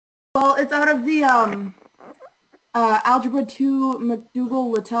Well, it's out of the Algebra 2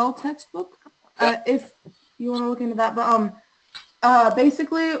 McDougall-Littell textbook, if you want to look into that. But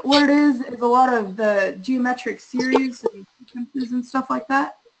basically what it is a lot of the geometric series and sequences and stuff like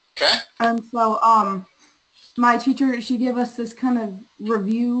that. Okay. And so my teacher, she gave us this kind of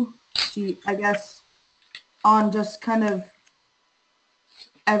review sheet, I guess, on just kind of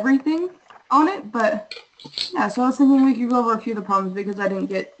everything on it. But yeah, so I was thinking we could go over a few of the problems because I didn't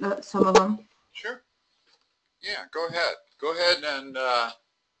get some of them. Sure. Yeah, go ahead. Go ahead and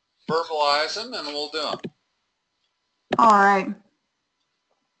verbalize them and we'll do them. All right.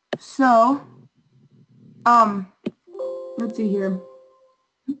 So, let's see here.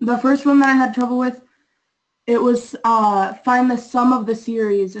 The first one that I had trouble with, it was find the sum of the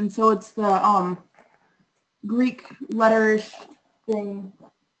series, and so it's the Greek letters thing.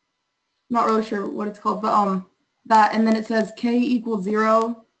 Not really sure what it's called, but that, and then it says k equals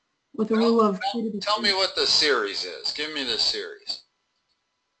 0 with a rule of k to the Tell me what the series is. Give me the series.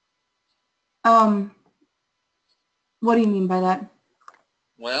 What do you mean by that?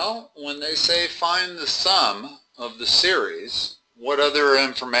 Well, when they say find the sum of the series, what other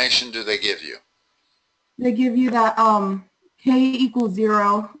information do they give you? They give you that k equals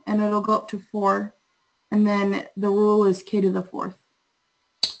 0, and it'll go up to 4, and then the rule is k to the 4th.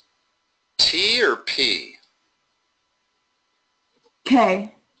 T or P?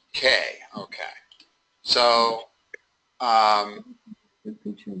 K. K, okay. So,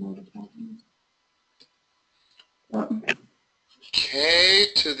 k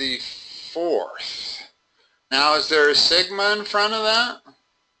to the 4th. Now, is there a sigma in front of that?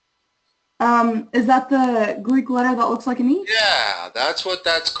 Is that the Greek letter that looks like an E? Yeah, that's what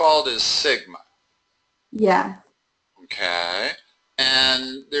that's called, is sigma. Yeah. Okay.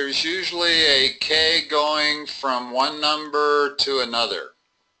 And there's usually a k going from one number to another.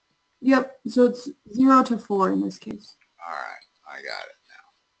 Yep, so it's 0 to 4 in this case. All right, I got it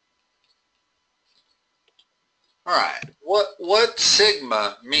now. All right, what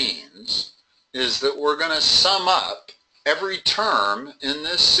sigma means is that we're going to sum up every term in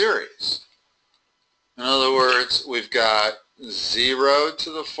this series. In other words, we've got 0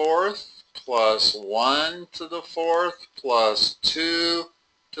 to the 4th plus 1 to the 4th plus 2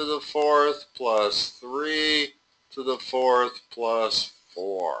 to the 4th plus 3 to the 4th plus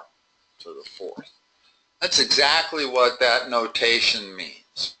 4 to the 4th. That's exactly what that notation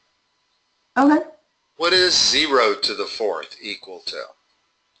means. Okay. What is 0 to the 4th equal to?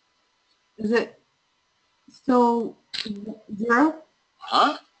 Is it still 0?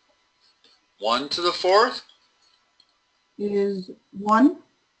 Huh? 1 to the 4th? Is 1.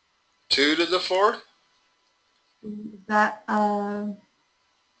 2 to the 4th? Is that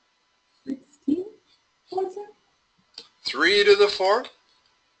 16? 3 to the 4th?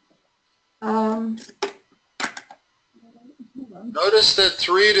 Notice that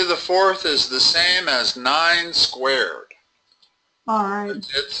 3 to the 4th is the same as 9 squared. All right.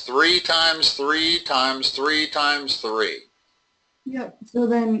 It's 3 times 3 times 3 times 3. Yep, so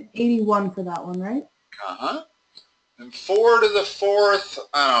then 81 for that one, right? Uh-huh. And 4 to the 4th,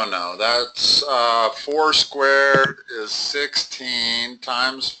 I don't know, that's 4 squared is 16,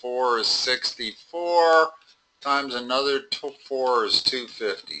 times 4 is 64, times another 4 is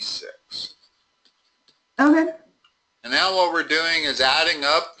 256. Okay. And now what we're doing is adding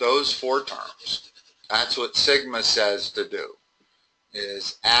up those 4 terms. That's what sigma says to do,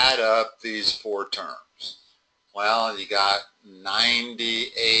 is add up these 4 terms. Well, you got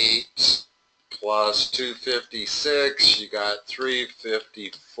 98 plus 256, you got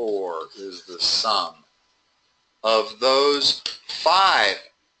 354 is the sum of those 5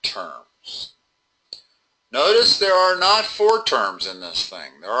 terms. Notice there are not 4 terms in this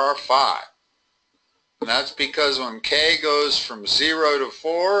thing, there are 5. And that's because when k goes from 0 to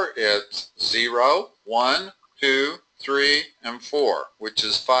 4, it's 0, 1, 2, 3, and 4, which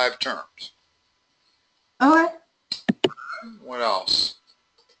is 5 terms. Okay. What else?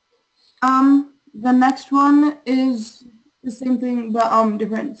 The next one is the same thing, but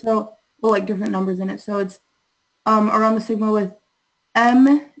different. So, well, like different numbers in it. So it's around the sigma with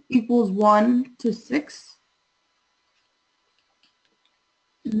m equals 1 to 6.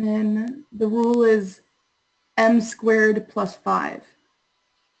 And then the rule is m squared plus 5.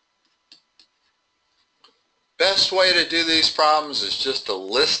 Best way to do these problems is just to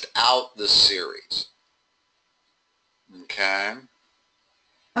list out the series. Okay?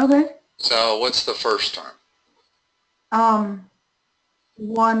 Okay. So what's the first term?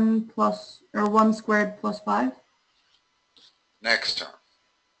 1 squared plus 5. Next term?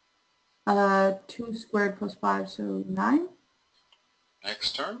 2 squared plus 5, so 9.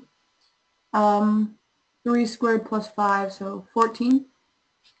 Next term? 3 squared plus 5, so 14.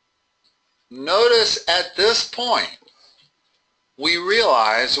 Notice at this point, we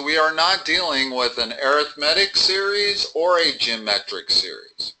realize we are not dealing with an arithmetic series or a geometric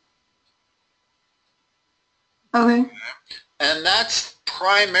series. Okay. And that's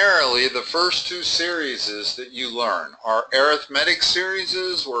primarily the first two series that you learn. Are arithmetic series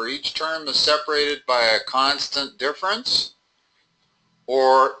where each term is separated by a constant difference,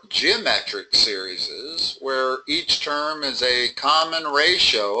 or geometric series where each term is a common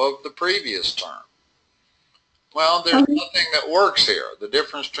ratio of the previous term. Well, there's nothing that works here. The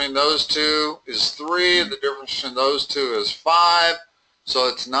difference between those two is 3. The difference between those two is 5. So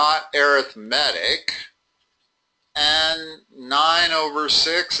it's not arithmetic. And 9 over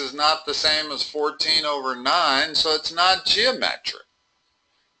 6 is not the same as 14 over 9, so it's not geometric.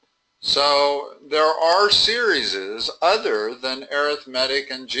 So there are series other than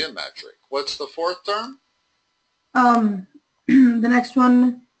arithmetic and geometric. What's the fourth term? The next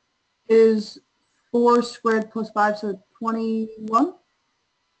one is 4 squared plus 5, so 21.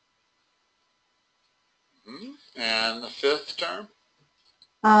 And the fifth term?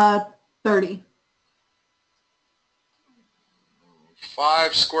 30.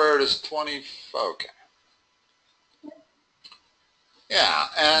 5 squared is 20. Okay. Yeah,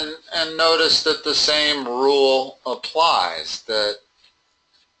 and notice that the same rule applies, that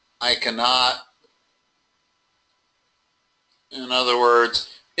I cannot, in other words,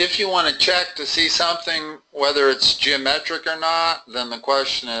 if you want to check to see something, whether it's geometric or not, then the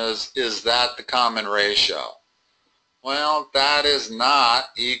question is that the common ratio? Well, that is not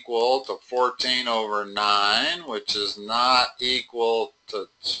equal to 14 over 9, which is not equal to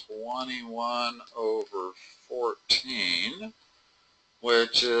 21 over 14,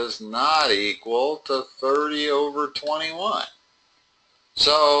 which is not equal to 30 over 21.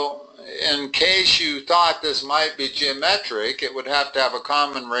 So, in case you thought this might be geometric, it would have to have a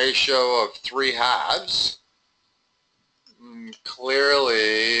common ratio of 3 halves.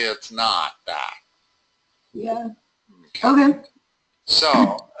 Clearly, it's not that. Yeah. Okay.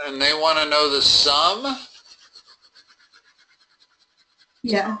 So, and they want to know the sum?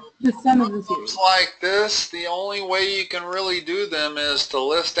 Yeah, the sum of the series. Like this, the only way you can really do them is to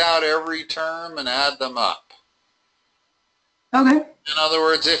list out every term and add them up. Okay. In other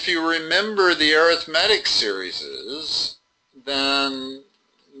words, if you remember the arithmetic series, then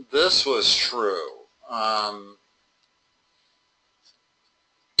this was true.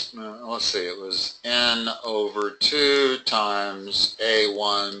 Let's see, it was n over 2 times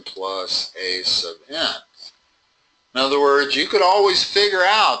a1 plus a sub n. In other words, you could always figure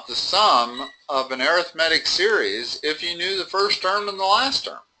out the sum of an arithmetic series if you knew the first term and the last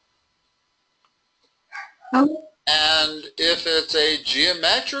term. Okay. And if it's a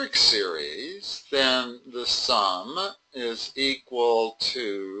geometric series, then the sum is equal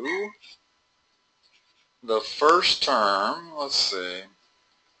to the first term, let's see,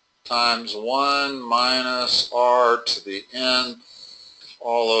 times 1 minus r to the nth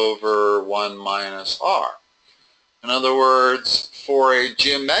all over 1 minus r. In other words, for a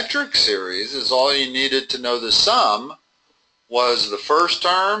geometric series, is all you needed to know the sum was the first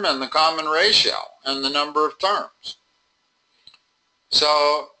term and the common ratio and the number of terms.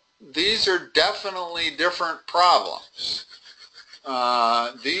 So these are definitely different problems.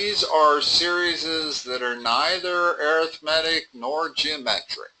 These are series that are neither arithmetic nor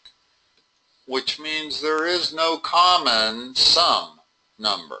geometric, which means there is no common sum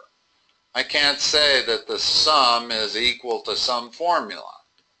number. I can't say that the sum is equal to some formula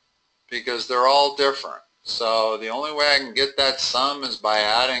because they're all different. So the only way I can get that sum is by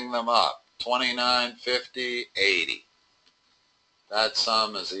adding them up. 29, 50, 80. That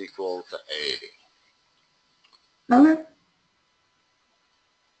sum is equal to 80. Okay.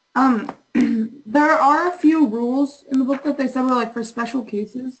 There are a few rules in the book that they said were like for special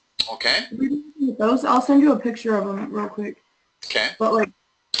cases. Okay. With those, I'll send you a picture of them real quick. Okay. But like,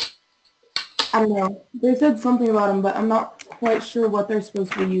 I don't know. They said something about them, but I'm not quite sure what they're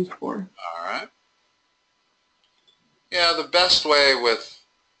supposed to be used for. All right. Yeah, the best way with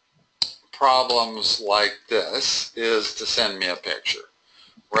problems like this is to send me a picture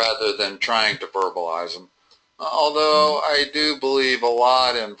rather than trying to verbalize them. Although I do believe a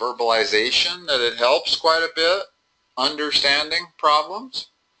lot in verbalization, that it helps quite a bit understanding problems.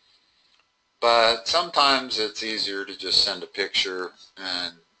 But sometimes it's easier to just send a picture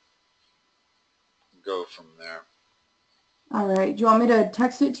and go from there. All right. Do you want me to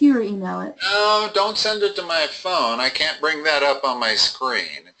text it to you or email it? No, don't send it to my phone. I can't bring that up on my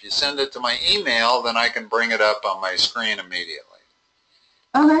screen. If you send it to my email, then I can bring it up on my screen immediately.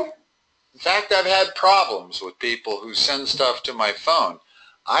 Okay. In fact, fact, I've had problems with people who send stuff to my phone.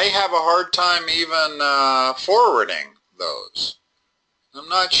 I have a hard time even forwarding those. I'm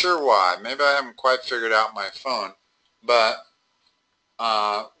not sure why. Maybe I haven't quite figured out my phone. But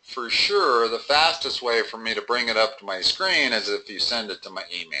for sure, the fastest way for me to bring it up to my screen is if you send it to my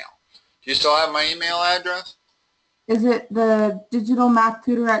email. Do you still have my email address? Is it the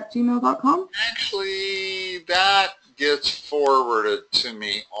digitalmathtutor@gmail.com? Actually, that gets forwarded to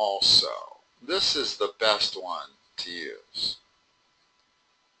me also. This is the best one to use.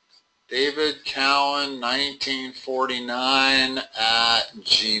 David Cowan 1949 at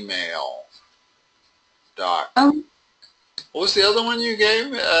gmail.com. What was the other one you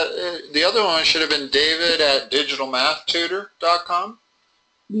gave? The other one should have been David at digitalmathtutor.com?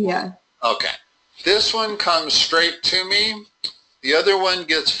 Yeah. Okay. This one comes straight to me. The other one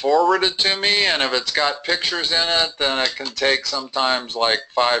gets forwarded to me, and if it's got pictures in it, then it can take sometimes like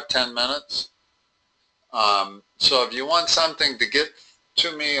 5-10 minutes. So if you want something to get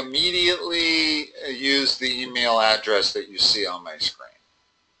to me immediately, use the email address that you see on my screen.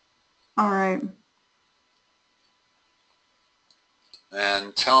 All right.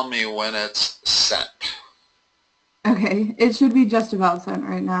 And tell me when it's sent. Okay, it should be just about sent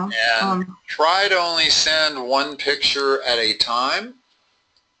right now. And try to only send one picture at a time.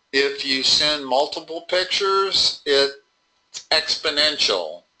 If you send multiple pictures, it's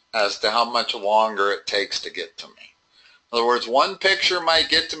exponential as to how much longer it takes to get to me. In other words, one picture might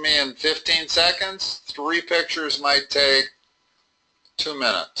get to me in 15 seconds. 3 pictures might take 2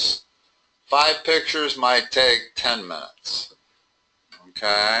 minutes. 5 pictures might take 10 minutes.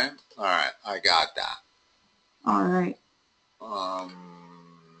 Okay? All right, I got that. All right.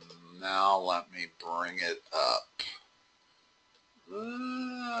 Now let me bring it up.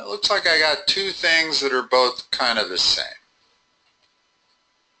 It looks like I got 2 things that are both kind of the same.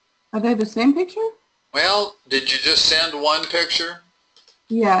 Are they the same picture? Well, did you just send one picture?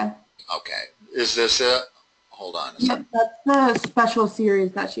 Yeah. Okay. Is this it? Hold on a second. Yep, that's the special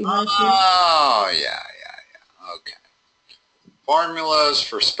series that she has here. Oh, yeah. Okay. Formulas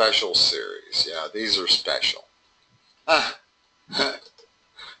for special series. Yeah, these are special.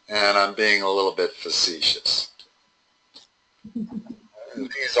 And I'm being a little bit facetious.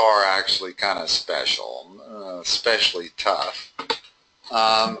 These are actually kind of special, especially tough.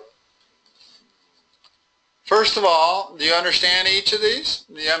 First of all, do you understand each of these?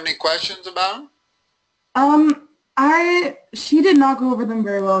 Do you have any questions about them? She did not go over them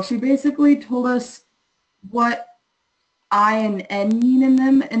very well. She basically told us what I and N mean in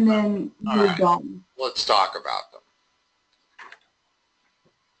them, and then moved on. Let's talk about them.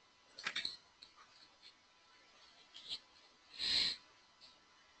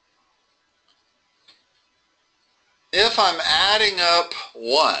 If I'm adding up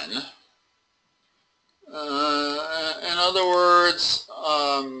 1, in other words,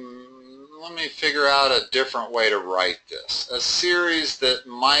 let me figure out a different way to write this. A series that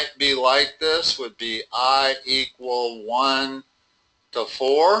might be like this would be I equal 1 to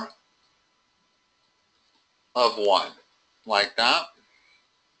 4 of 1, like that.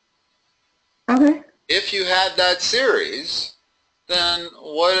 Okay. If you had that series, then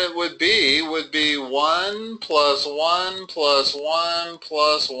what it would be 1 plus 1 plus 1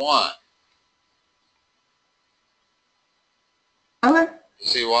 plus 1. Okay.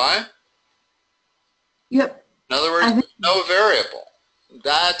 See why? Yep. In other words, there's no variable.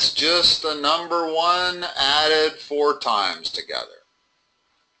 That's just the number 1 added 4 times together.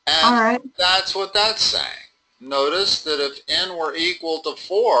 And that's what that's saying. Notice that if n were equal to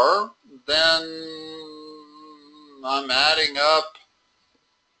 4, then I'm adding up,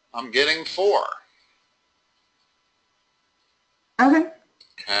 I'm getting 4. Okay.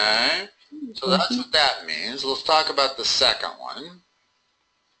 Okay, so that's what that means. Let's talk about the second one.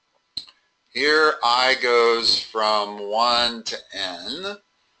 Here I goes from 1 to n,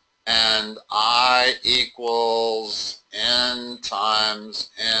 and I equals n times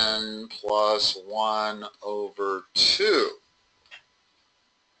n plus 1 over 2.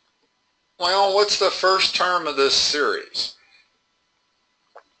 Well, what's the first term of this series?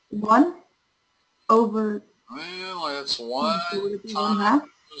 1 over... Well, it's 1 times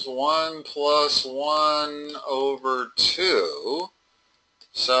 1 plus 1 over 2.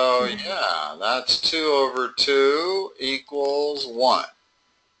 So, yeah, that's 2 over 2 equals 1.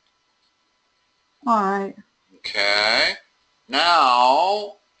 All right. Okay.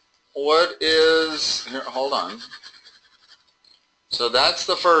 Now, what is... Here, hold on. So that's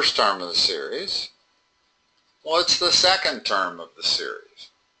the first term of the series. What's the second term of the series?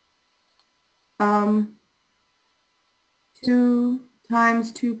 2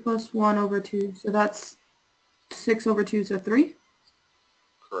 times 2 plus 1 over 2. So that's 6 over 2, so 3.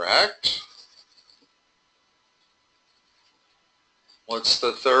 Correct. What's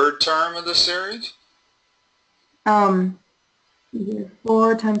the third term of the series? 4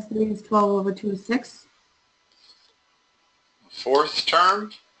 times 3 is 12 over 2 is 6. Fourth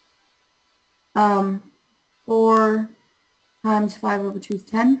term? 4 times 5 over 2 is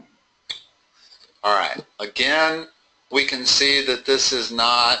 10. All right. Again, we can see that this is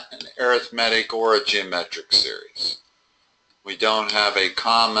not an arithmetic or a geometric series. We don't have a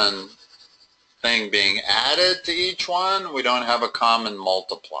common thing being added to each one. We don't have a common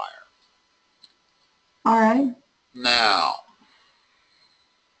multiplier. All right. Now,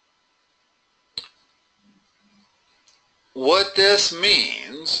 what this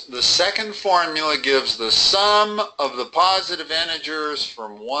means, the second formula gives the sum of the positive integers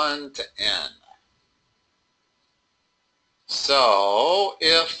from 1 to n. So,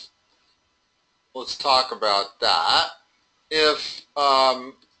 let's talk about that. If,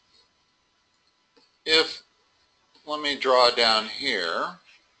 let me draw down here.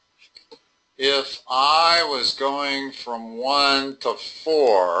 If I was going from 1 to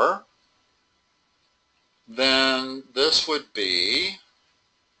 4, then this would be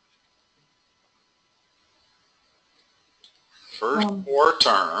first 4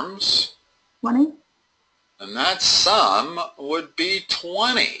 terms, 20. and that sum would be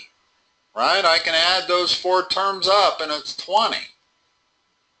 20, right? I can add those 4 terms up and it's 20.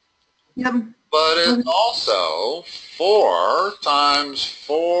 Yep. But it's also 4 times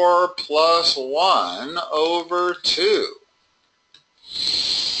 4 plus 1 over 2.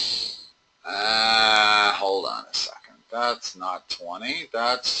 Hold on a second. That's not 20.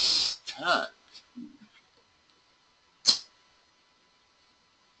 That's 10.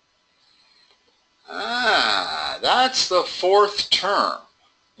 That's the fourth term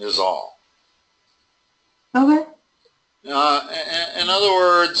is all. Okay. In other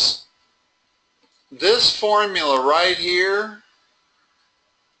words, this formula right here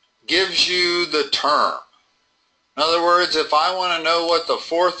gives you the term. In other words, if I want to know what the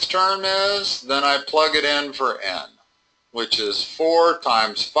fourth term is, then I plug it in for n, which is 4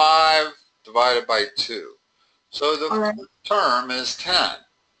 times 5 divided by 2. So the fourth term is 10.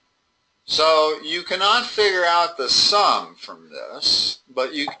 So you cannot figure out the sum from this,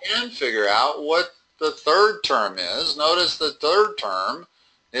 but you can figure out what the third term is. Notice the third term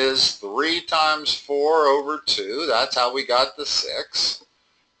is 3 times 4 over 2. That's how we got the 6.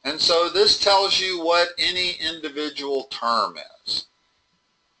 And so this tells you what any individual term is.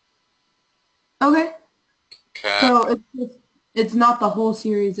 Okay. Okay. So it's not the whole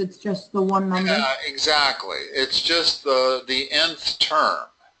series, it's just the one number? Yeah, exactly. It's just the nth term,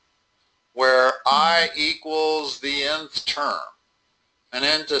 where I equals the nth term. And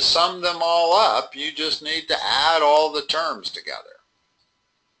then to sum them all up, you just need to add all the terms together.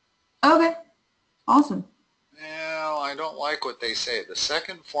 Okay. Awesome. Well, I don't like what they say. The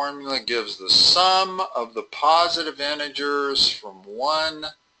second formula gives the sum of the positive integers from 1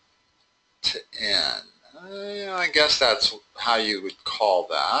 to n. I guess that's how you would call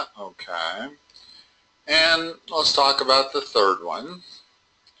that. Okay. And let's talk about the third one.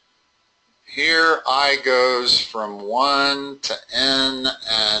 Here I goes from 1 to n,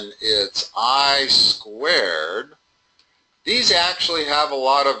 and it's I squared. These actually have a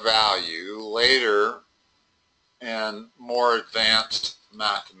lot of value later in more advanced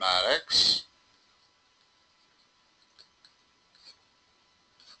mathematics.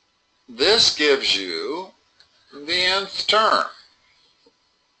 This gives you the nth term.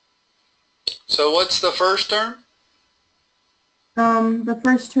 So what's the first term? The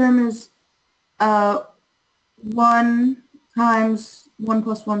first term is 1 times 1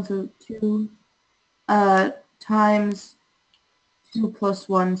 plus 1, so 2, times 2 plus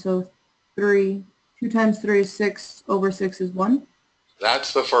 1, so 3. 2 times 3 is 6, over 6 is 1.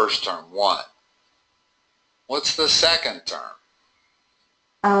 That's the first term, 1. What's the second term?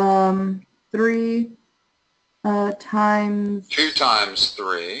 3 times... 2 times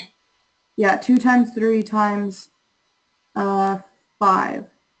 3. Yeah, 2 times 3 times 5.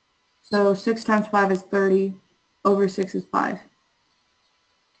 So 6 times 5 is 30, over 6 is 5.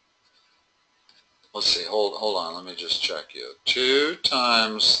 Let's see, hold on, let me just check you. 2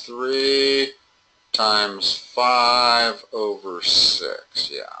 times 3 times 5 over 6.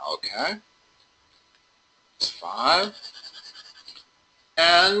 Yeah, okay. It's 5.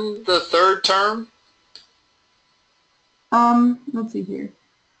 And the third term? Let's see here.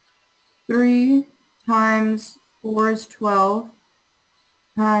 3 times 4 is 12,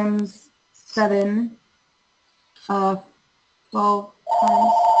 times 7, 12.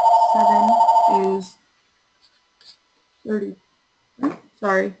 times 7 is 30.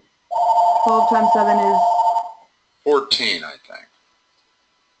 Sorry. 12 times 7 is 14, I think.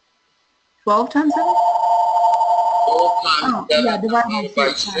 12 times 7? 12 times Oh, 7 yeah, divide divided by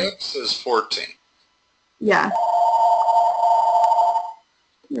by 6. 6 is 14. Yeah.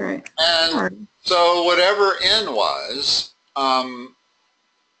 You're right. And All right. so whatever n was,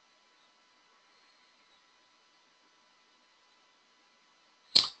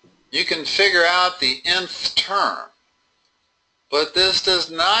 you can figure out the nth term, but this does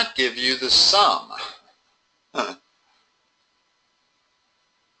not give you the sum.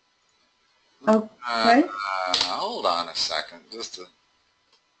 Okay. Hold on a second.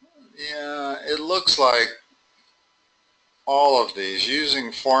 Yeah, it looks like all of these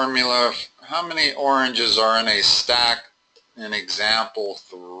using formula. How many oranges are in a stack in example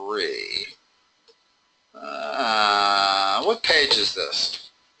 3? What page is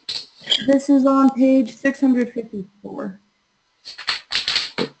this? This is on page 654.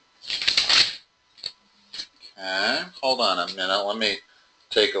 Okay, hold on a minute. Let me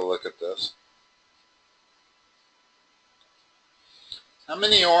take a look at this. How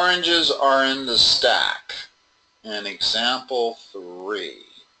many oranges are in the stack in example 3?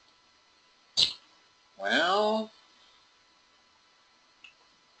 Well,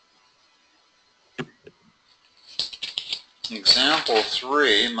 example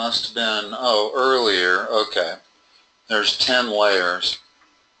 3 must have been, earlier. Okay. There's 10 layers.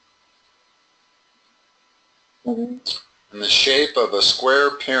 Okay. In the shape of a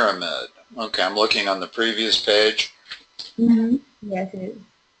square pyramid. Okay, I'm looking on the previous page. Mm-hmm. Yes, it is.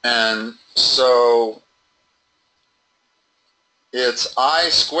 And so it's I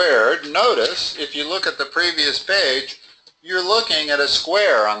squared. Notice, if you look at the previous page, you're looking at a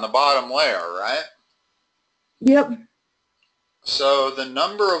square on the bottom layer, right? Yep. So the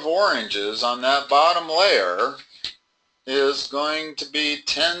number of oranges on that bottom layer is going to be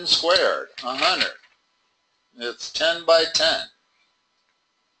 10 squared, 100. It's 10 by 10.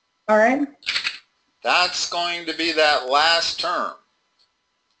 All right. That's going to be that last term,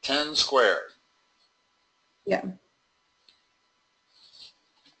 10 squared. Yeah.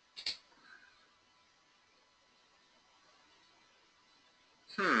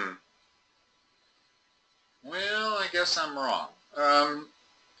 Well, I guess I'm wrong.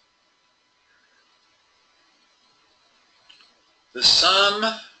 The sum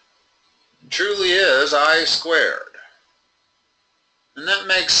truly is I squared. And that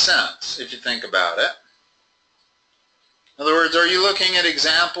makes sense if you think about it. In other words, are you looking at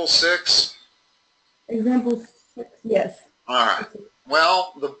example 6? Example 6, yes. All right.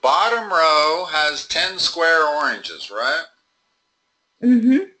 Well, the bottom row has 10 square oranges, right?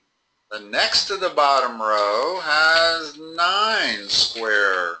 Mm-hmm. The next to the bottom row has 9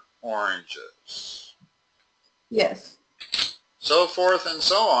 square oranges. Yes. So forth and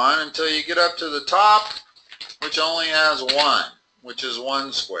so on until you get up to the top, which only has 1, which is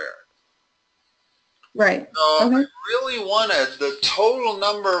 1 squared. Right. So Okay. if I really wanted the total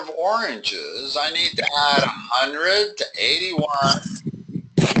number of oranges, I need to add 100 to 81,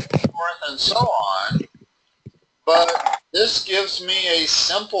 forth and so on. But this gives me a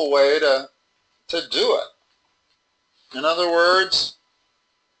simple way to do it. In other words,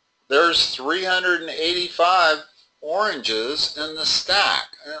 there's 385 oranges in the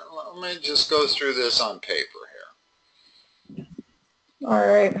stack. Let me just go through this on paper here. All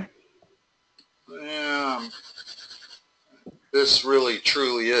right. Yeah, this really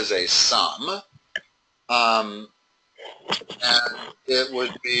truly is a sum. And it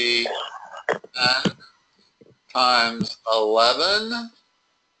would be 10 times 11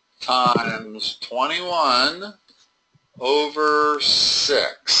 times 21 over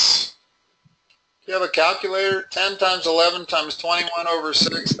 6. If you have a calculator, 10 times 11 times 21 over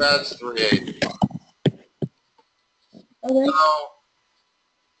 6, that's 385. Okay. So,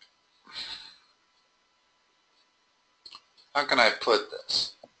 how can I put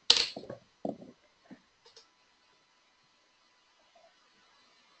this?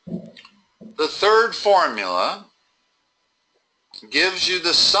 The third formula gives you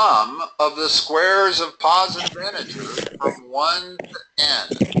the sum of the squares of positive integers from 1 to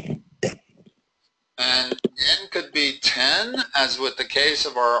n. And n could be 10, as with the case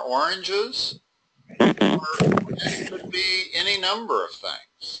of our oranges, or n could be any number of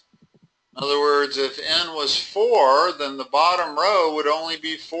things. In other words, if n was 4, then the bottom row would only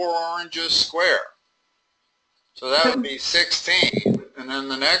be 4 oranges square. So that would be 16, and then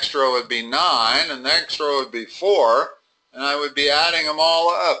the next row would be 9, and the next row would be 4, and I would be adding them all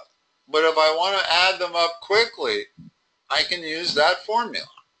up. But if I want to add them up quickly, I can use that formula.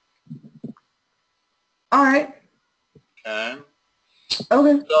 All right. Okay.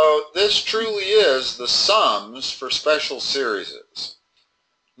 Okay. So this truly is the sums for special series.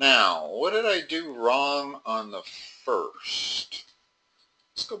 Now, what did I do wrong on the first?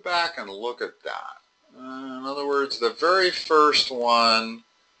 Let's go back and look at that. In other words, the very first one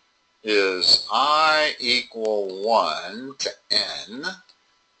is I equal 1 to n,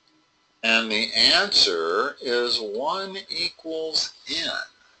 and the answer is 1 equals n.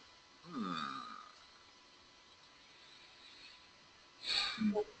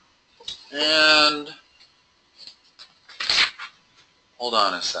 And hold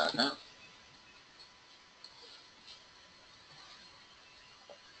on a second.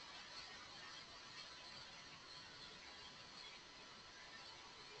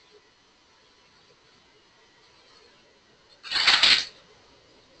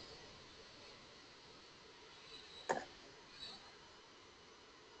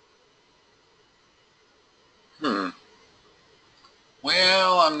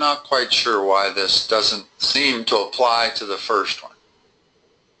 Well, I'm not quite sure why this doesn't seem to apply to the first one.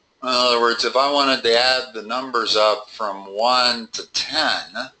 In other words, if I wanted to add the numbers up from 1 to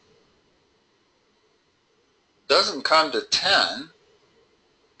 10, it doesn't come to 10.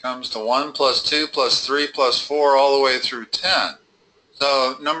 It comes to 1 plus 2 plus 3 plus 4 all the way through 10.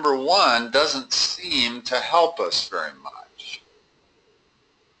 So number 1 doesn't seem to help us very much.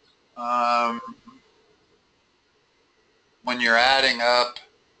 When you're adding up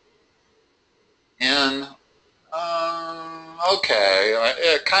n, okay,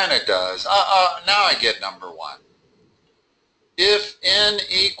 it kind of does. Now I get number 1. If n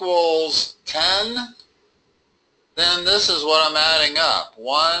equals 10, then this is what I'm adding up.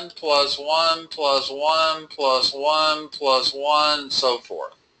 1 plus 1 plus 1 plus 1 plus 1, so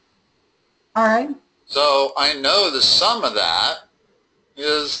forth. All right. So I know the sum of that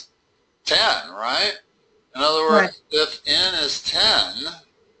is 10, right? In other words, if n is 10,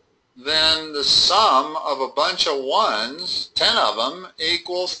 then the sum of a bunch of 1s, 10 of them,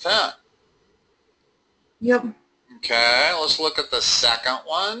 equals 10. Yep. Okay, let's look at the second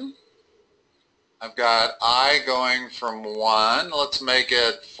one. I've got I going from 1. Let's make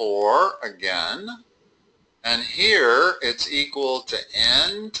it 4 again. And here it's equal to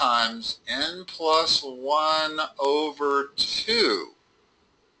n times n plus 1 over 2.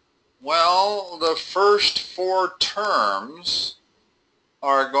 Well, the first 4 terms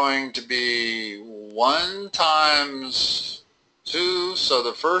are going to be 1 times 2, so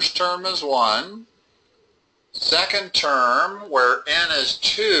the first term is 1. Second term, where n is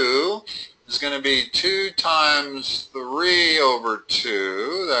 2, is going to be 2 times 3 over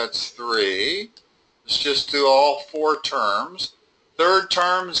 2, that's 3. Let's just do all 4 terms. Third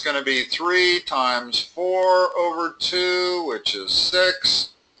term is going to be 3 times 4 over 2, which is 6.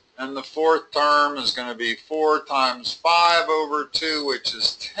 And the fourth term is going to be 4 times 5 over 2, which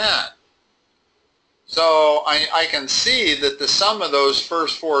is 10. So I can see that the sum of those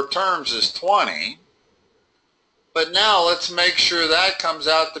first 4 terms is 20. But now let's make sure that comes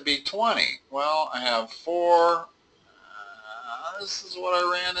out to be 20. Well, I have 4. This is what I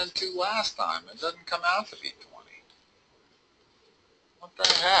ran into last time. It doesn't come out to be 20. What the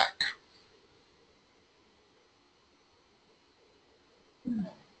heck?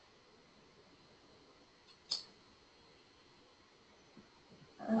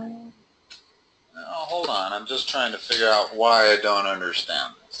 Now, hold on. I'm just trying to figure out why I don't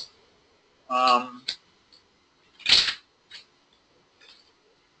understand this. I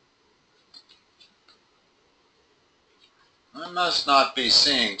must not be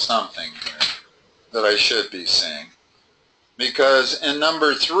seeing something here that I should be seeing. Because in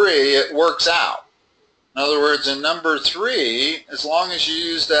number 3, it works out. In other words, in number 3, as long as you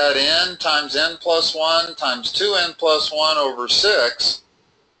use that n times n plus 1 times 2n plus 1 over 6,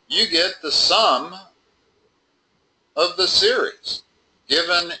 you get the sum of the series,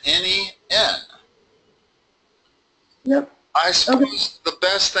 given any n. Yep. I suppose the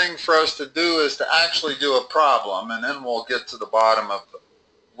best thing for us to do is to actually do a problem, and then we'll get to the bottom of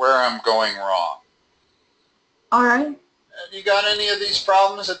where I'm going wrong. All right. You got any of these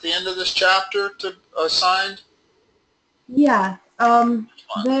problems at the end of this chapter to assigned? Yeah.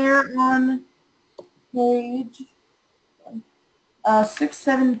 They're on page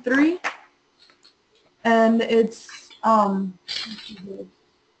 673, and it's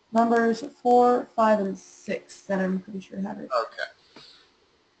numbers 4, 5, and 6 that I'm pretty sure have it. Okay.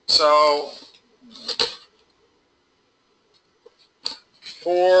 So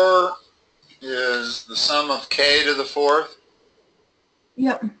 4 is the sum of k to the 4th.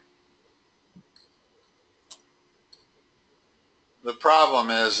 Yep. the problem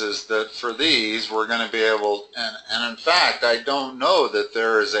is that for these, we're going to be able, and in fact, I don't know that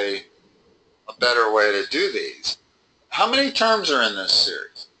there is a better way to do these. How many terms are in this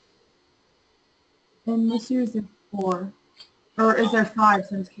series? In this series, there's 4. Or is there 5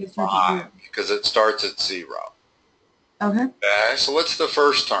 since k starts at 0? 5, because it starts at 0. Okay. Okay, so what's the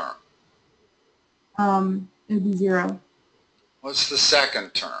first term? It'd be 0. What's the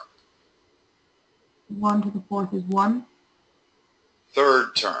second term? 1 to the 4th is 1.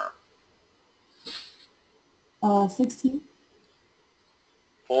 Third term? 16.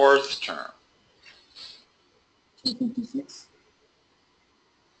 Fourth term? 256.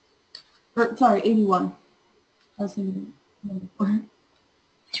 Or, sorry, 81. I was thinking number 4.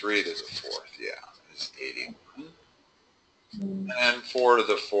 3 to the 4th, yeah, is 81. And 4 to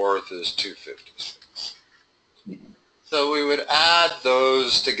the 4th is 256. Yeah. So we would add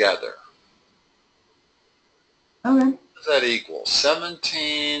those together. Okay. What does that equal?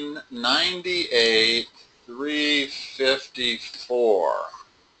 1798, 354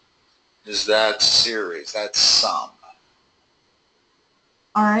 is that series, that sum.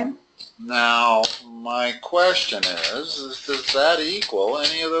 All right. Now, my question is does that equal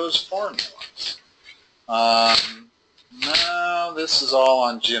any of those formulas? No, this is all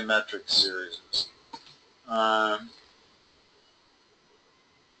on geometric series.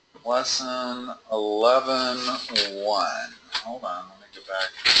 Lesson 11.1. Hold on, let me get back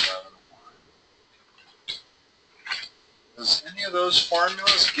to 11.1. Does any of those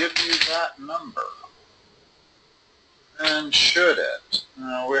formulas give you that number? And should it?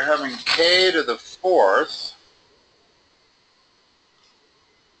 We're having k to the 4th.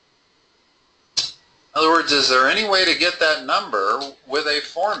 In other words, is there any way to get that number with a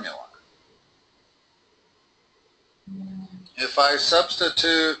formula? If I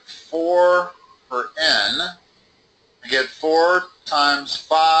substitute 4 for n, I get 4 times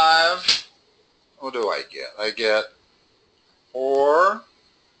 5. What do I get? I get 4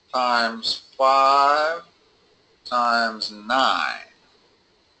 times 5 times 9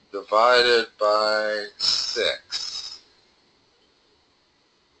 divided by 6.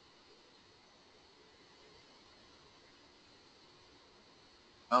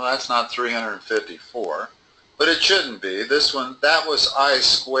 Well, that's not 354, but it shouldn't be. This one, that was I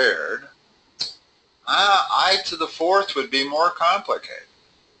squared. I to the 4th would be more complicated.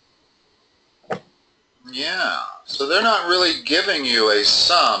 Yeah, so they're not really giving you a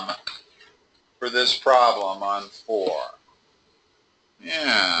sum for this problem on 4.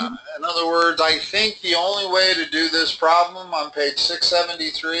 Yeah, in other words, I think the only way to do this problem on page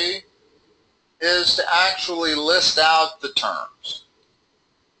 673 is to actually list out the terms.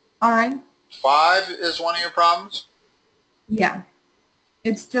 All right. 5 is one of your problems? Yeah.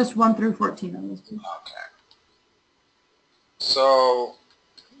 It's just 1 through 14 on this page. Okay. So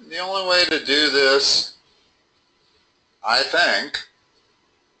the only way to do this, I think,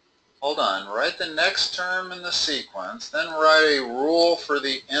 hold on, write the next term in the sequence, then write a rule for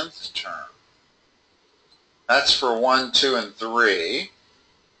the nth term. That's for 1, 2, and 3.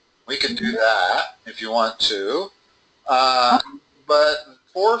 We could do that if you want to. But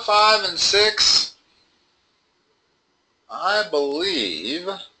 4, 5, and 6, I believe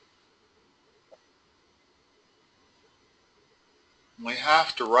we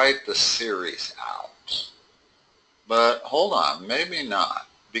have to write the series out. But hold on, maybe not,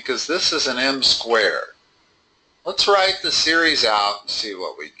 because this is an m squared. Let's write the series out and see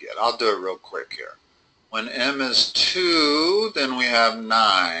what we get. I'll do it real quick here. When m is 2, then we have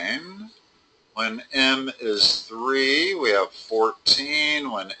 9. When m is 3, we have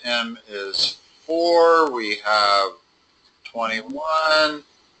 14. When m is 4, we have 21.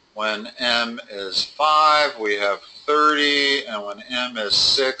 When m is 5, we have 30. And when m is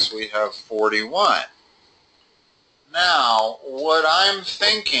 6, we have 41. Now, what I'm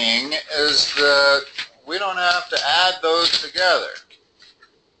thinking is that we don't have to add those together.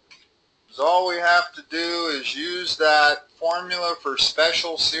 Because all we have to do is use that formula for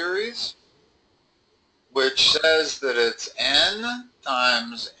special series, which says that it's n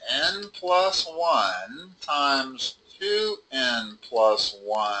times n plus 1 times 2n plus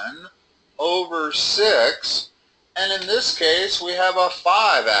 1 over 6, and in this case we have a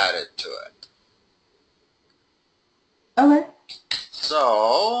 5 added to it. Okay.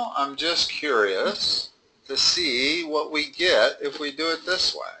 So I'm just curious to see what we get if we do it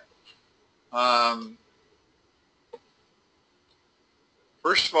this way.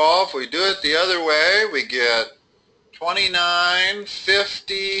 First of all, if we do it the other way, we get 29,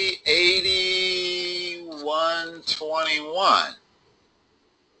 50, 80, 121.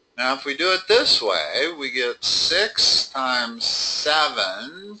 Now if we do it this way, we get 6 times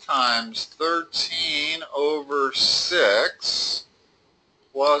 7 times 13 over 6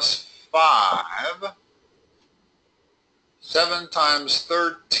 plus 5. 7 times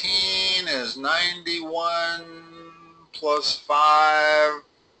 13 is 91 plus 5.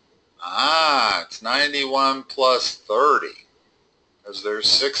 It's 91 plus 30 because there's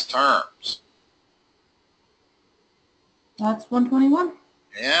 6 terms. That's 121.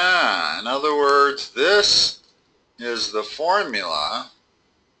 Yeah, in other words, this is the formula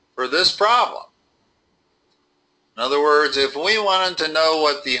for this problem. In other words, if we wanted to know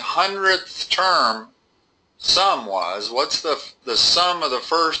what the 100th term sum was, what's the sum of the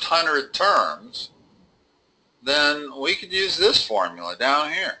first 100 terms, then we could use this formula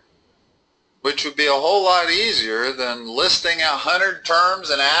down here, which would be a whole lot easier than listing out 100 terms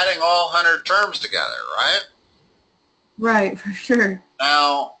and adding all 100 terms together, right? Right, for sure.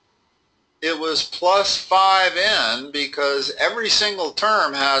 Now, it was plus 5n because every single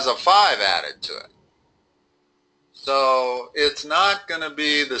term has a 5 added to it. So it's not going to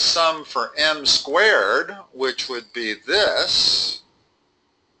be the sum for m squared, which would be this,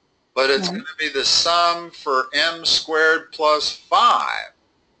 but it's going to be the sum for m squared plus 5.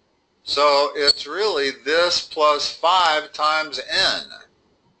 So it's really this plus 5 times n.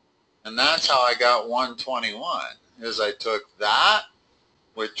 And that's how I got 121, is I took that,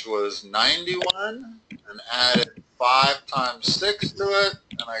 which was 91, and added 5 times 6 to it,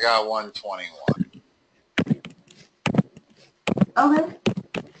 and I got 121. Okay.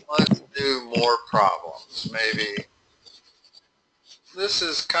 Let's do more problems. Maybe this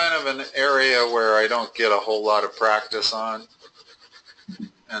is kind of an area where I don't get a whole lot of practice on,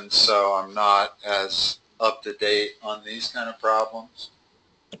 and so I'm not as up to date on these kind of problems.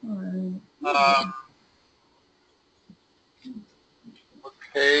 What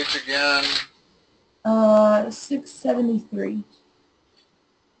page again? 673.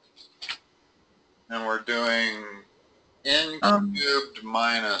 And we're doing n cubed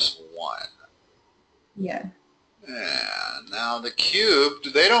minus 1. Yeah. And now the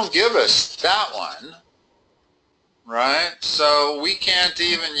cubed, they don't give us that one, right? So we can't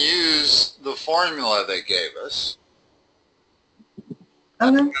even use the formula they gave us. Okay.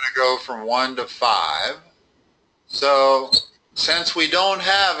 It's going to go from 1 to 5. So since we don't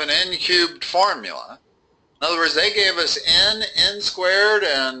have an n cubed formula, in other words, they gave us n squared,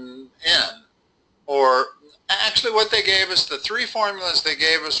 and n. Or actually what they gave us, the 3 formulas they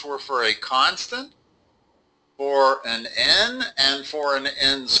gave us were for a constant, for an n, and for an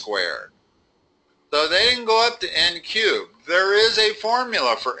n squared. So they didn't go up to n cubed. There is a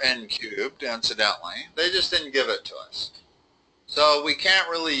formula for n cubed, incidentally. They just didn't give it to us. So we can't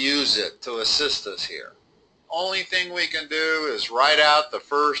really use it to assist us here. Only thing we can do is write out the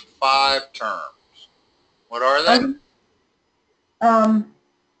first 5 terms. What are they?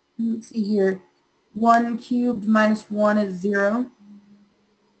 Let's see here. 1 cubed minus 1 is 0.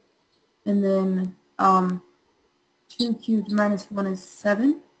 And then 2 cubed minus 1 is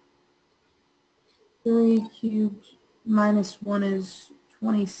 7. 3 cubed minus 1 is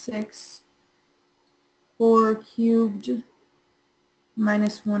 26. 4 cubed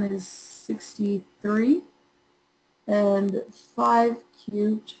minus 1 is 63. And 5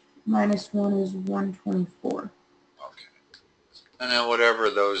 cubed minus 1 is 124. Okay. And then whatever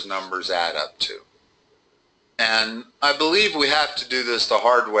those numbers add up to. And I believe we have to do this the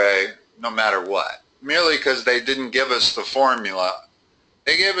hard way no matter what, merely because they didn't give us the formula.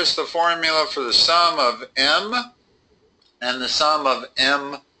 They gave us the formula for the sum of m and the sum of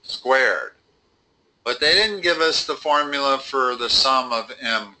m squared. But they didn't give us the formula for the sum of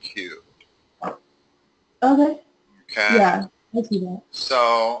m cubed. Okay. Okay? Yeah, I see that.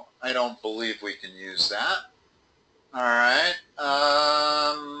 So I don't believe we can use that. All right.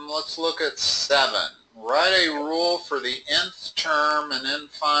 Let's look at 7. Write a rule for the nth term and then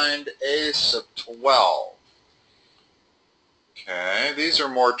find a sub 12. Okay, these are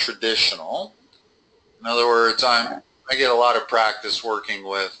more traditional. In other words, I get a lot of practice working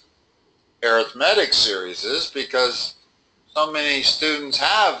with arithmetic series because so many students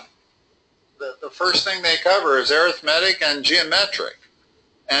have, the first thing they cover is arithmetic and geometric.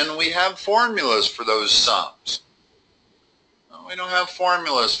 And we have formulas for those sums. We don't have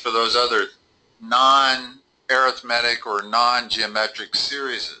formulas for those other non-arithmetic or non-geometric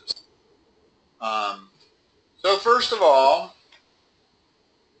series. So first of all,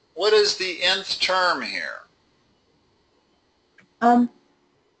 what is the nth term here?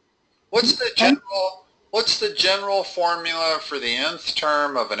 What's the general formula for the nth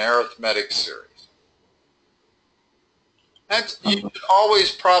term of an arithmetic series? You should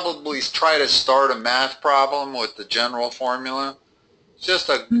always probably try to start a math problem with the general formula. It's just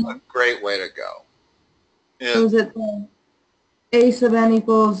a great way to go. So is it a sub n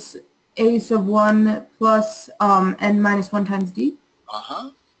equals a sub 1 plus n minus 1 times d?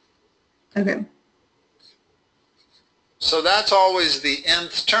 Uh-huh. Okay. So that's always the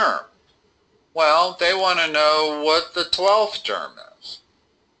nth term. Well, they want to know what the 12th term is.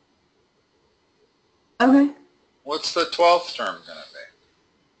 Okay. What's the 12th term going to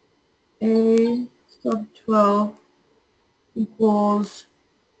be? A sub 12 equals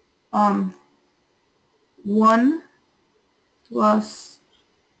 1 plus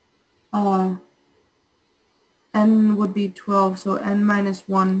n would be 12, so n minus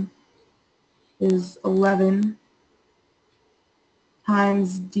 1 is 11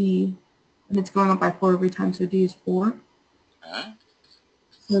 times d, and it's going up by 4 every time, so d is 4. Okay.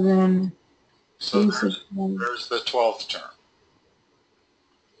 So then So there's the 12th term.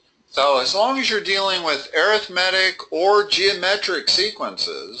 So as long as you're dealing with arithmetic or geometric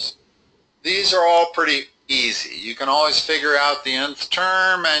sequences, these are all pretty easy. You can always figure out the nth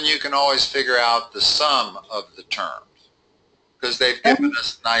term, and you can always figure out the sum of the terms, because they've given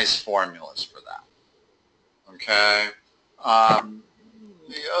us nice formulas for that. Okay?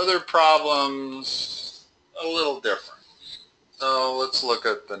 The other problem's a little different. So let's look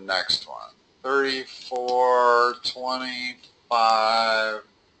at the next one. 34, 25,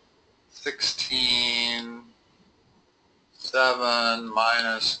 16, 7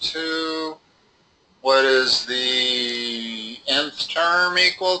 minus 2. What is the nth term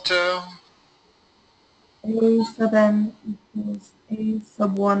equal to? a sub n equals a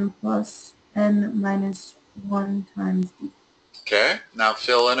sub 1 plus n minus 1 times d. Okay, now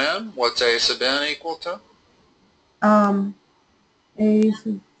fill it in. What's a sub n equal to? A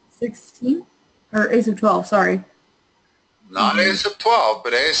sub 16, or a sub 12, sorry. Not a sub 12,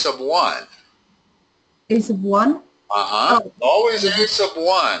 but a sub 1. A sub 1? Uh-huh. Oh. Always a sub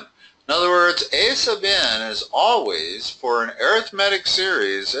 1. In other words, a sub n is always, for an arithmetic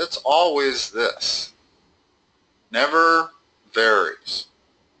series, it's always this. Never varies.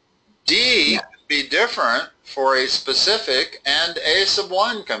 D can be different for a specific, and a sub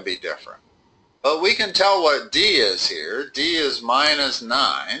 1 can be different. But we can tell what D is here. D is minus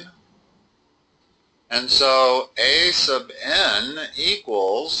 9. And so a sub n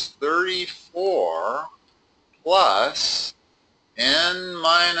equals 34 plus n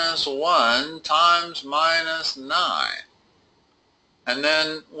minus 1 times minus 9. And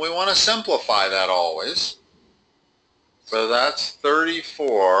then we want to simplify that always. So that's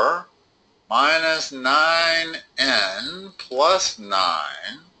 34 minus 9n plus 9.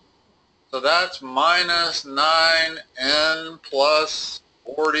 So that's minus 9n plus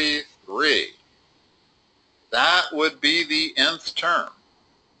 43. That would be the nth term.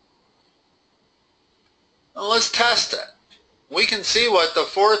 Now let's test it. We can see what the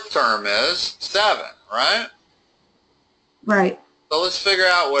fourth term is, 7, right? Right. So let's figure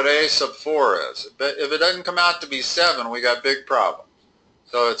out what a sub 4 is. If it doesn't come out to be 7, we got big problems.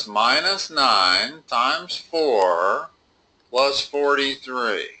 So it's minus 9 times 4 plus 43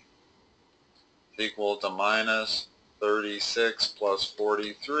 is equal to minus 36 plus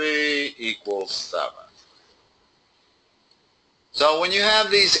 43 equals 7. So when you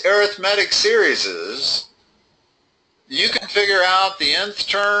have these arithmetic series, you can figure out the nth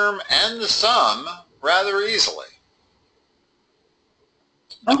term and the sum rather easily.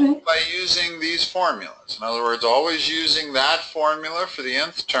 Okay. By using these formulas. In other words, always using that formula for the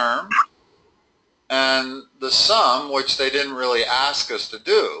nth term, and the sum, which they didn't really ask us to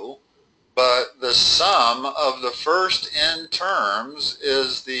do, but the sum of the first n terms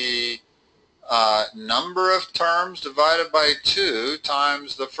is the number of terms divided by 2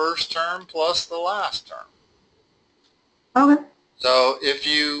 times the first term plus the last term. Okay. So if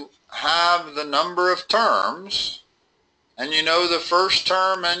you have the number of terms, and you know the first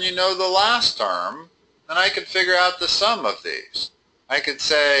term and you know the last term, then I could figure out the sum of these. I could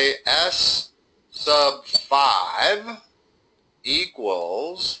say S sub 5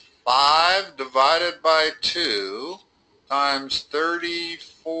 equals 5 divided by 2 times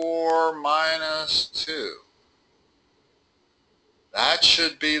 34 minus 2. That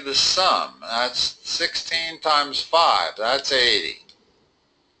should be the sum. That's 16 times 5. That's 80.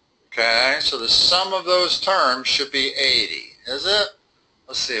 Okay, so the sum of those terms should be 80, is it?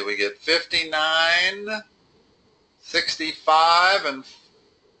 Let's see, we get 59, 65,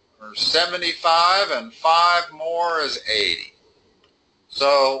 or 75, and 5 more is 80.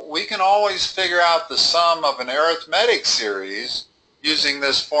 So we can always figure out the sum of an arithmetic series using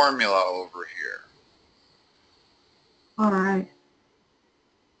this formula over here. All right.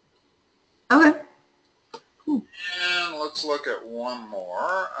 Okay. Cool. And let's look at one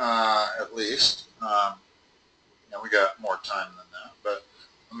more, at least. Yeah, we got more time than that, but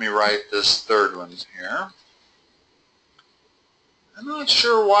let me write this third one here. I'm not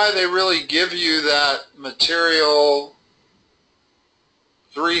sure why they really give you that material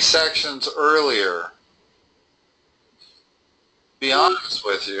 3 sections earlier, to be honest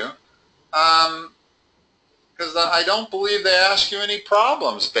with you. Because I don't believe they ask you any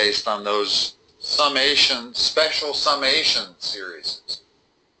problems based on those special summation series.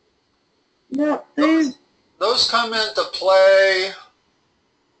 No, those come into play.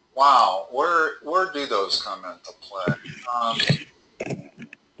 Wow, where do those come into play?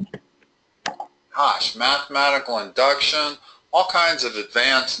 Gosh, mathematical induction, all kinds of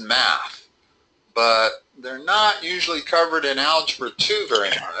advanced math, but they're not usually covered in Algebra 2 very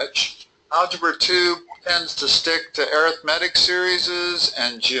much. Algebra 2 tends to stick to arithmetic series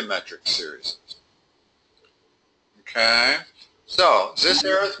and geometric series. Okay, so is this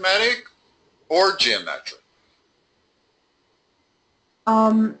arithmetic or geometric?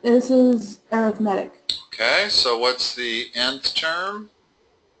 This is arithmetic. Okay, so what's the nth term?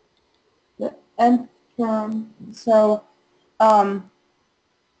 The nth term, so, a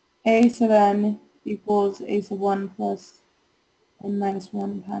sub n equals a sub 1 plus n minus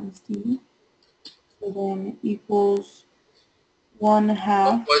 1 times d. So then equals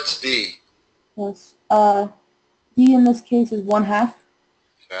 1/2 What's d? plus, d in this case is 1/2.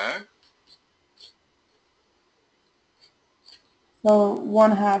 Okay. So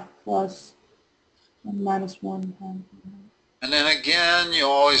 1/2 plus n minus 1 times. And then again,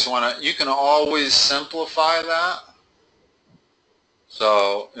 you can always simplify that.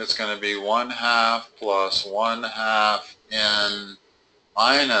 So it's going to be 1/2 plus 1/2 n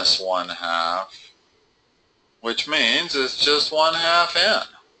minus 1/2, which means it's just 1/2 n.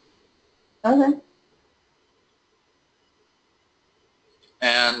 Okay.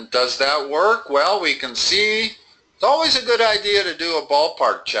 And does that work? Well, we can see it's always a good idea to do a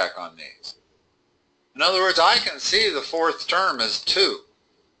ballpark check on these. In other words, I can see the fourth term is 2.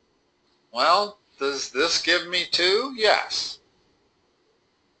 Well, does this give me 2? Yes.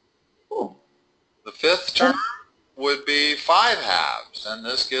 Cool. The fifth term would be 5/2, and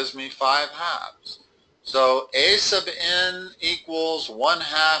this gives me 5/2. So a sub n equals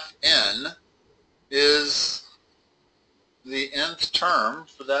 1/2 n is the nth term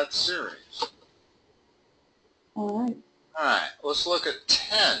for that series. All right. All right, let's look at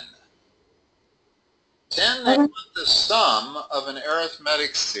 10. 10, they want the sum of an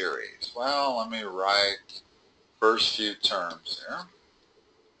arithmetic series. Well, let me write first few terms here.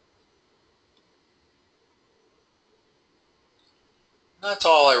 That's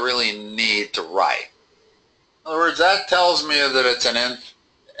all I really need to write. In other words, that tells me that it's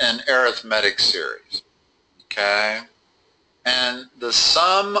an arithmetic series. Okay? And the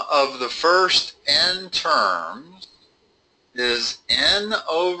sum of the first n terms is n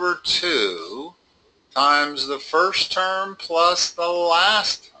over 2 times the first term plus the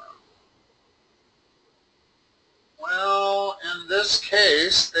last term. Well, in this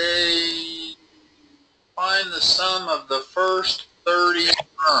case, they find the sum of the first 30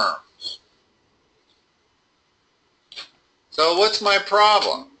 terms. So what's my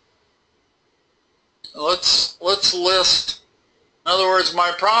problem? Let's list. In other words,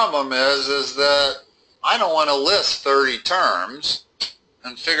 my problem is that I don't want to list 30 terms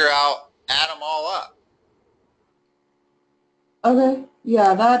and add them all up. Okay.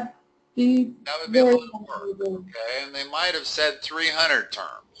 Yeah, that would be a lot of work. Okay, and they might have said 300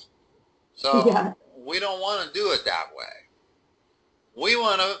 terms. So yeah. we don't want to do it that way. We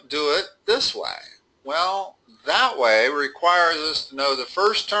want to do it this way. Well, that way requires us to know the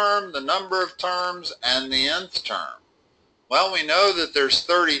first term, the number of terms, and the nth term. Well, we know that there's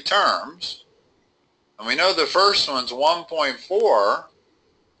 30 terms, and we know the first one's 1.4,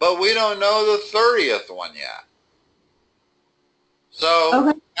 but we don't know the 30th one yet. So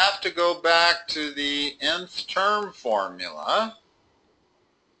we have to go back to the nth term formula.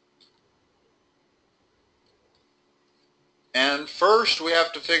 And first we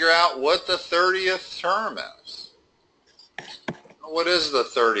have to figure out what the 30th term is. What is the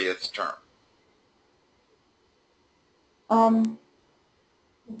 30th term?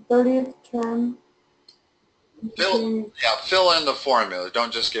 The 30th term. Fill in the formula.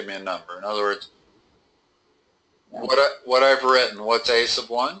 Don't just give me a number. In other words, what I've written, what's a sub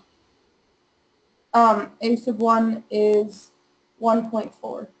 1? A sub 1 is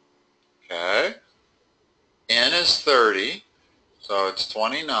 1.4. Okay. N is 30, so it's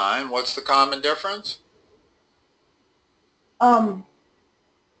 29. What's the common difference?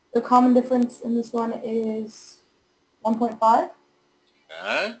 The common difference in this one is 1.5.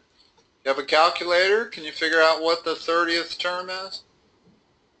 Okay. You have a calculator? Can you figure out what the 30th term is?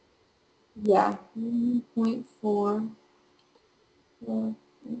 Yeah, 1.4.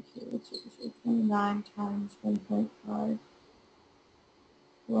 29 times 1.5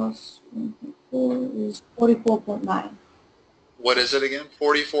 plus 1.4 is 44.9. What is it again?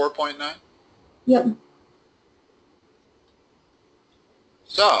 44.9? Yep.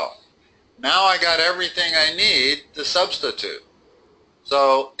 So, now I got everything I need to substitute.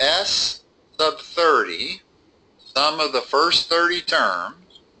 So, S sub 30, sum of the first 30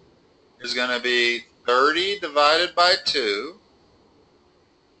 terms, is going to be 30 divided by 2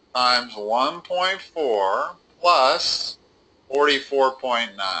 times 1.4 plus 44.9.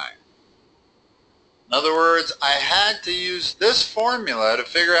 In other words, I had to use this formula to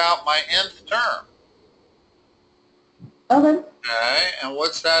figure out my nth term. Okay. Okay, and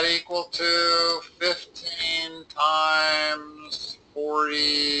what's that equal to? 15 times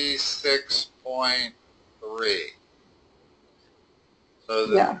 46.3. So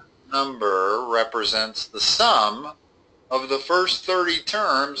the number represents the sum of the first 30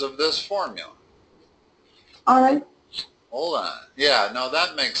 terms of this formula. All right. Hold on. Yeah, no,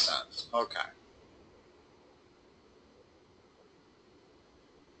 that makes sense. Okay.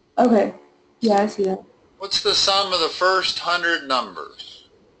 Okay. Yeah, I see that. What's the sum of the first 100 numbers?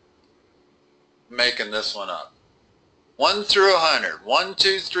 I'm making this one up. 1 through 100. 1,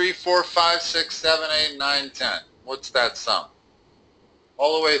 2, 3, 4, 5, 6, 7, 8, 9, 10. What's that sum?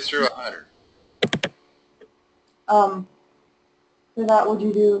 All the way through 100. For that, would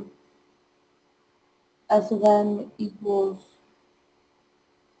you do S of n equals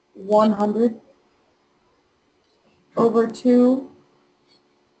 100 over 2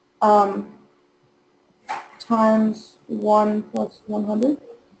 times 1 plus 100?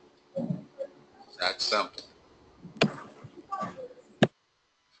 That's simple. I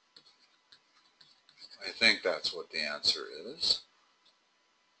think that's what the answer is.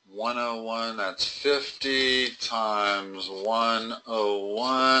 101, that's 50 times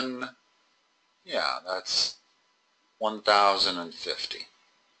 101. Yeah, that's 1050.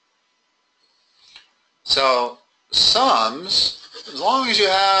 So sums, as long as you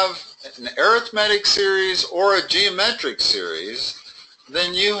have an arithmetic series or a geometric series,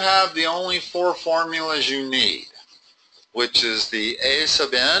 then you have the only 4 formulas you need, which is the A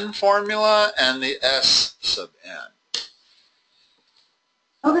sub n formula and the S sub n.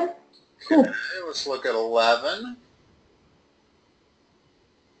 Okay, cool. Okay, let's look at 11.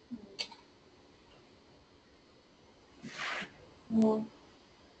 Well,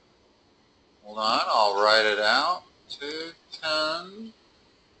 Hold on, I'll write it out. 2, 10,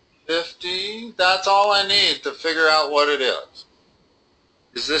 50. That's all I need to figure out what it is.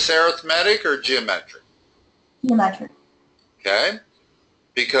 Is this arithmetic or geometric? geometric. Okay,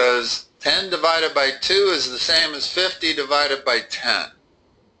 because 10 divided by 2 is the same as 50 divided by 10.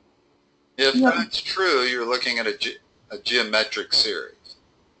 If Yep. that's true, you're looking at a geometric series.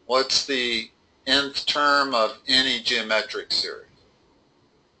 What's the nth term of any geometric series?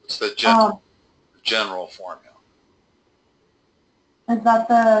 What's the general formula? Is that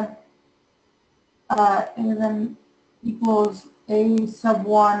the n equals a sub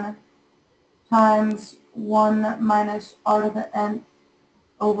 1 times 1 minus r to the n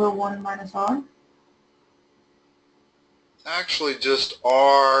over 1 minus r? It's actually just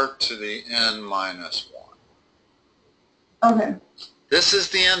r to the n minus 1. Okay. This is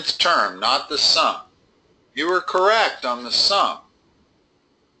the nth term, not the sum. You were correct on the sum.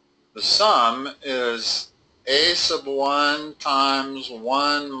 The sum is a sub 1 times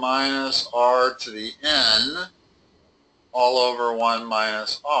 1 minus r to the n all over 1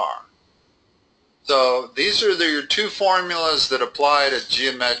 minus r. So these are your 2 formulas that apply to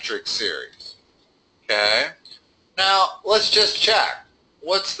geometric series. Okay? Now, let's just check.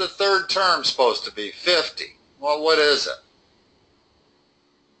 What's the third term supposed to be? 50. Well, what is it?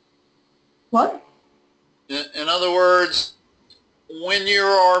 What? In other words, when you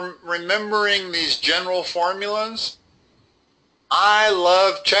are remembering these general formulas, I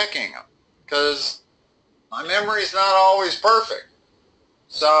love checking them because my memory is not always perfect.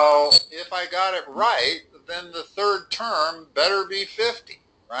 So if I got it right, then the third term better be 50,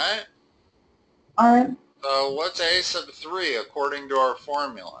 right? All right. So what's a sub 3 according to our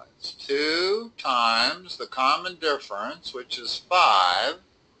formula? It's 2 times the common difference, which is 5,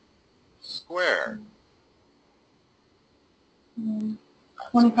 squared.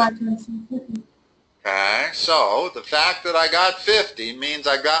 25 times 50. Okay, so the fact that I got 50 means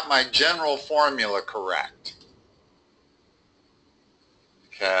I got my general formula correct.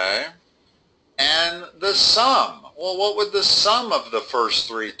 Okay. And the sum. Well, what would the sum of the first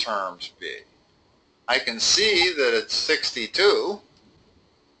three terms be? I can see that it's 62,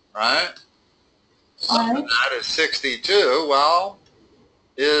 right? Sum of that is 62. Well,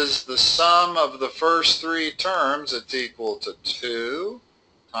 is the sum of the first three terms, it's equal to 2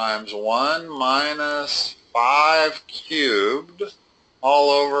 times 1 minus 5 cubed all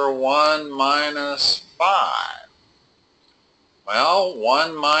over 1 minus 5. Well,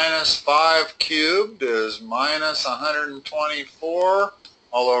 1 minus 5 cubed is minus 124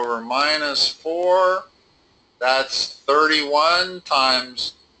 all over minus 4. That's 31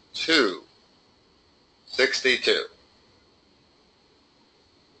 times 2, 62.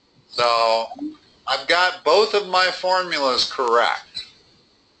 So I've got both of my formulas correct.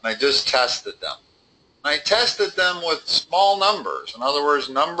 I just tested them. I tested them with small numbers. In other words,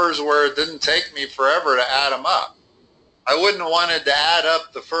 numbers where it didn't take me forever to add them up. I wouldn't have wanted to add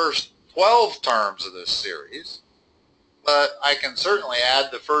up the first 12 terms of this series, but I can certainly add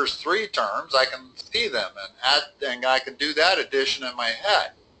the first 3 terms. I can see them and I can do that addition in my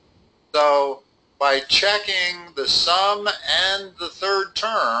head. So by checking the sum and the third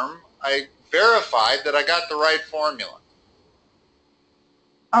term, I verified that I got the right formula.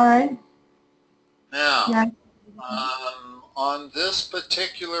 All right. Now, Yeah. on this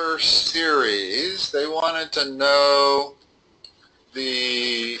particular series, they wanted to know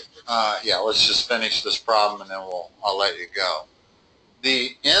the, let's just finish this problem and then I'll let you go.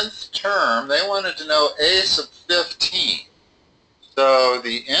 The nth term, they wanted to know a sub 15. So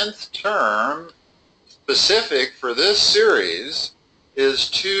the nth term specific for this series is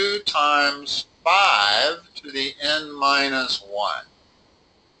 2 times 5 to the n minus 1.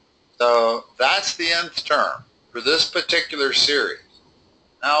 So that's the nth term for this particular series.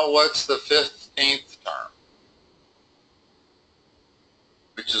 Now what's the 15th term?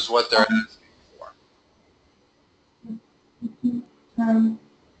 Which is what they're asking for. So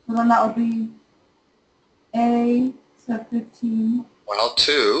then that would be a sub 15. Well,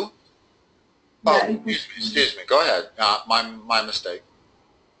 2. Yeah, Oh, excuse me. Go ahead. My mistake.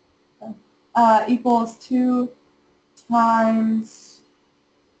 Equals 2 times,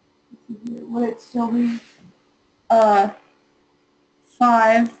 would it still be 5,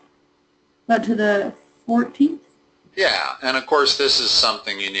 but to the 14th? Yeah, and of course this is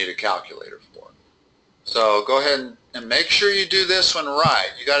something you need a calculator for. So go ahead and make sure you do this one right.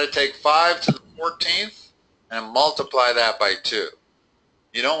 You got to take 5 to the 14th and multiply that by 2.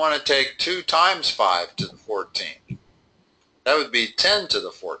 You don't want to take 2 times 5 to the 14th. That would be 10 to the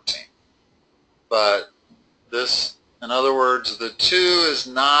 14th. But this, in other words, the 2 is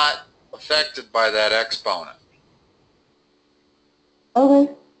not affected by that exponent.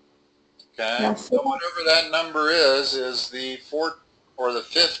 Okay. Okay, Yeah, so whatever that number is the 4th or the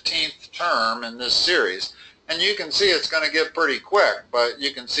 15th term in this series. And you can see it's going to get pretty quick, but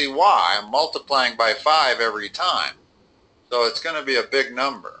you can see why. I'm multiplying by 5 every time. So it's going to be a big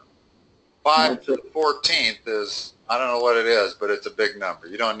number. 5 to the 14th is, I don't know what it is, but it's a big number.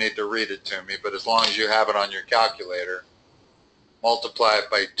 You don't need to read it to me, but as long as you have it on your calculator, multiply it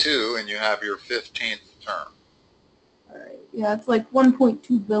by 2 and you have your 15th term. All right. Yeah, it's like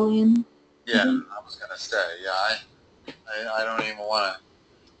 1.2 billion. Yeah, I was going to say, yeah, I don't even want to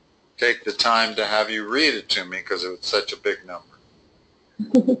take the time to have you read it to me because it's such a big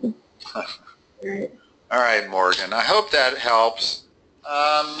number. All right, Morgan. I hope that helps.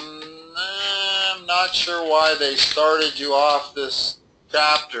 I'm not sure why they started you off this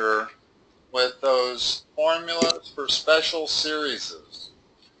chapter with those formulas for special series.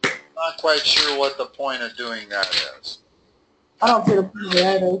 Not quite sure what the point of doing that is. I don't see the point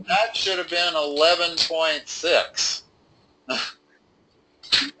either. That should have been 11.6.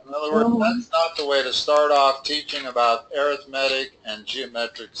 In other words, that's not the way to start off teaching about arithmetic and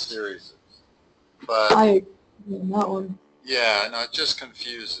geometric series. But I agree on that one. yeah, no, it just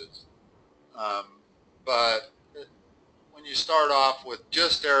confuses. But when you start off with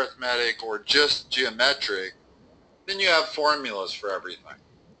just arithmetic or just geometric, then you have formulas for everything.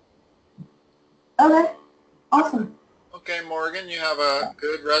 Okay, awesome. Okay, Morgan, you have a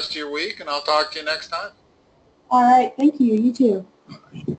good rest of your week, and I'll talk to you next time. All right, thank you. You too.